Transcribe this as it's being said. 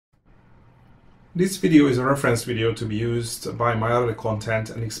This video is a reference video to be used by my other content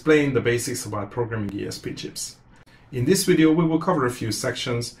and explain the basics about programming ESP chips. In this video we will cover a few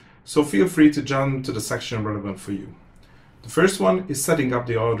sections, so feel free to jump to the section relevant for you. The first one is setting up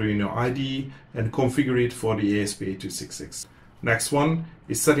the Arduino IDE and configure it for the ESP8266. Next one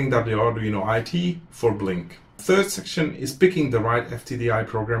is setting up the Arduino IDE for Blink. The third section is picking the right FTDI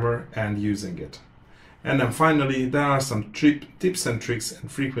programmer and using it. And then finally, there are some tips and tricks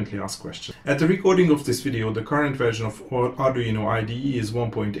and frequently asked questions. At the recording of this video, the current version of Arduino IDE is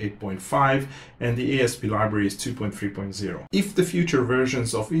 1.8.5 and the ESP library is 2.3.0. If the future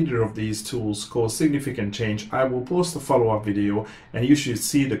versions of either of these tools cause significant change, I will post a follow-up video and you should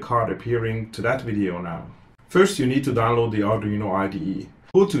see the card appearing to that video now. First, you need to download the Arduino IDE.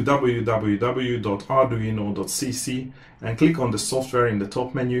 Go to www.arduino.cc and click on the software in the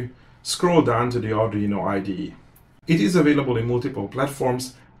top menu. Scroll down to the Arduino IDE. It is available in multiple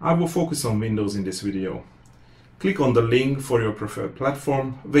platforms. I will focus on Windows in this video. Click on the link for your preferred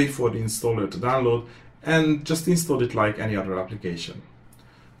platform, wait for the installer to download, and just install it like any other application.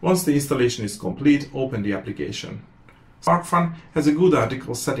 Once the installation is complete, open the application. SparkFun has a good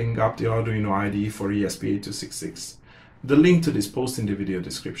article setting up the Arduino IDE for ESP8266. The link to this post in the video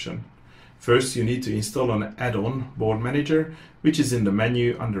description. First, you need to install an add-on board manager, which is in the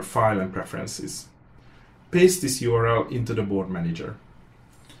menu under File and Preferences. Paste this URL into the board manager.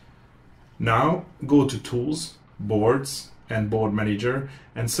 Now, go to Tools, Boards, and Board Manager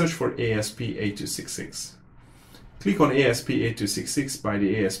and search for ESP8266. Click on ESP8266 by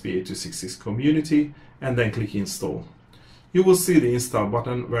the ESP8266 community and then click Install. You will see the Install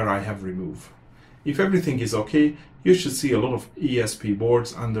button where I have Remove. If everything is okay, you should see a lot of ESP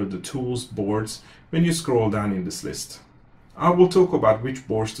boards under the Tools Boards when you scroll down in this list. I will talk about which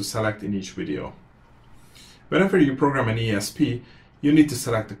boards to select in each video. Whenever you program an ESP, you need to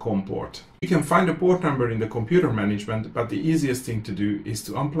select the COM port. You can find the port number in the computer management, but the easiest thing to do is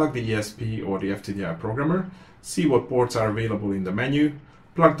to unplug the ESP or the FTDI programmer, see what ports are available in the menu,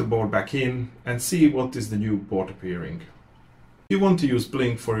 plug the board back in, and see what is the new port appearing. If you want to use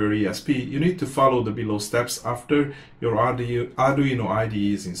Blink for your ESP, you need to follow the below steps after your Arduino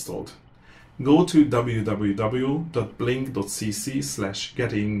IDE is installed. Go to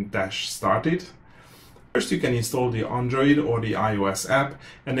www.blink.cc/getting-started. First, you can install the Android or the iOS app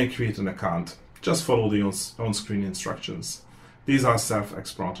and then create an account. Just follow the on-screen instructions. These are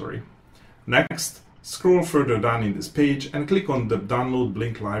self-explanatory. Next, scroll further down in this page and click on the Download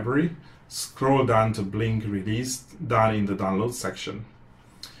Blink library. Scroll down to Blink Released down in the Download section.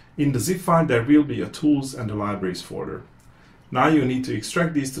 In the zip file there will be a Tools and the Libraries folder. Now you need to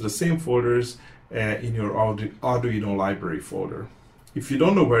extract these to the same folders in your Arduino library folder. If you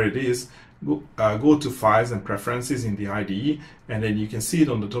don't know where it is, go to Files and Preferences in the IDE and then you can see it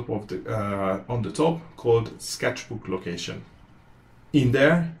on the top of on the top called Sketchbook Location. In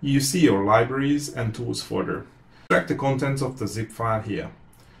there you see your Libraries and Tools folder. Extract the contents of the zip file here.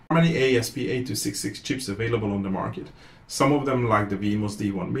 There are many ESP8266 chips available on the market. Some of them, like the VMOS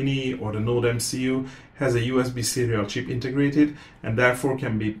D1 Mini or the Node MCU, has a USB serial chip integrated and therefore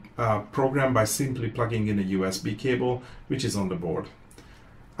can be programmed by simply plugging in a USB cable which is on the board.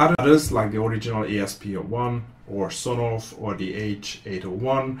 Others, like the original ESP01 or Sonoff or the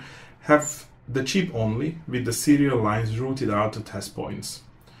H801, have the chip only with the serial lines routed out to test points.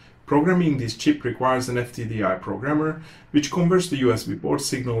 Programming this chip requires an FTDI programmer, which converts the USB port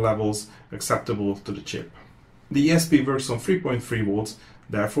signal levels acceptable to the chip. The ESP works on 3.3 volts,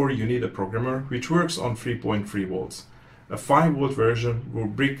 therefore you need a programmer which works on 3.3 volts. A 5 volt version will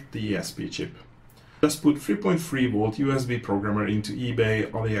brick the ESP chip. Just put 3.3 volt USB programmer into eBay,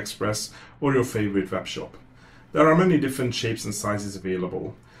 AliExpress or your favorite web shop. There are many different shapes and sizes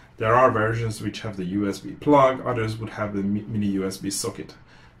available. There are versions which have the USB plug, others would have the mini USB socket.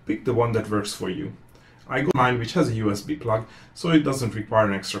 Pick the one that works for you. I got mine which has a USB plug, so it doesn't require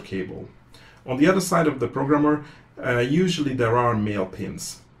an extra cable. On the other side of the programmer, usually there are male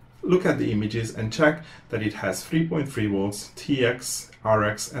pins. Look at the images and check that it has 3.3 volts, TX,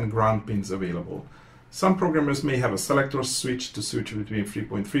 RX and ground pins available. Some programmers may have a selector switch to switch between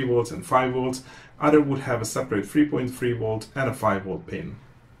 3.3 volts and 5 volts, others would have a separate 3.3 volt and a 5 volt pin.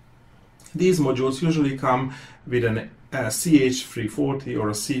 These modules usually come with an CH340 or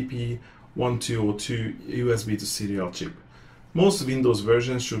a CP1202 USB to serial chip. Most Windows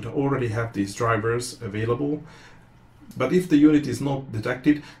versions should already have these drivers available, but if the unit is not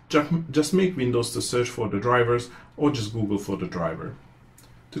detected, just make Windows to search for the drivers or just Google for the driver.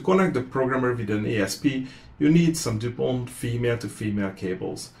 To connect the programmer with an ESP, you need some DuPont female to female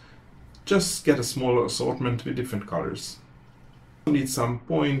cables. Just get a smaller assortment with different colors. You need some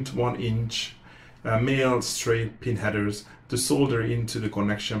 0.1 inch male straight pin headers to solder into the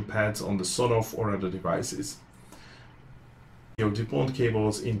connection pads on the Sonoff or other devices. Your DuPont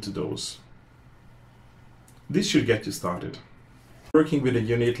cables into those. This should get you started. Working with a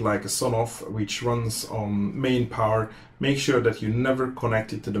unit like a Sonoff, which runs on main power, make sure that you never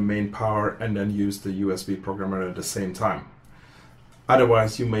connect it to the main power and then use the USB programmer at the same time.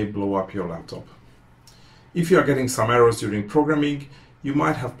 Otherwise, you may blow up your laptop. If you are getting some errors during programming, you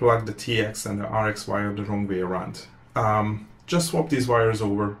might have plugged the TX and the RX wire the wrong way around. Just swap these wires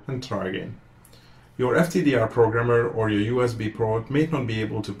over and try again. Your FTDR programmer or your USB port may not be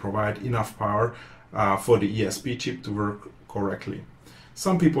able to provide enough power for the ESP chip to work correctly.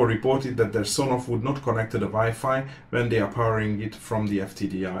 Some people reported that their Sonoff would not connect to the Wi-Fi when they are powering it from the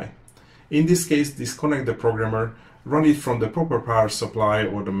FTDI. In this case, disconnect the programmer, run it from the proper power supply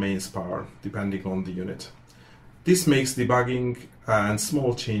or the mains power, depending on the unit. This makes debugging and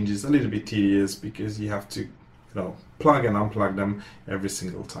small changes a little bit tedious because you have to plug and unplug them every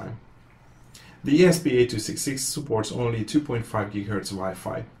single time. The ESP8266 supports only 2.5 GHz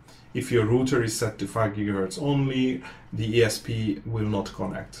Wi-Fi. If your router is set to 5 GHz only, the ESP will not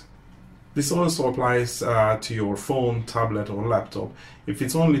connect. This also applies to your phone, tablet or laptop. If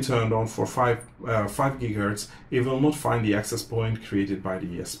it's only turned on for 5 GHz, it will not find the access point created by the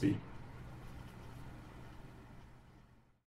ESP.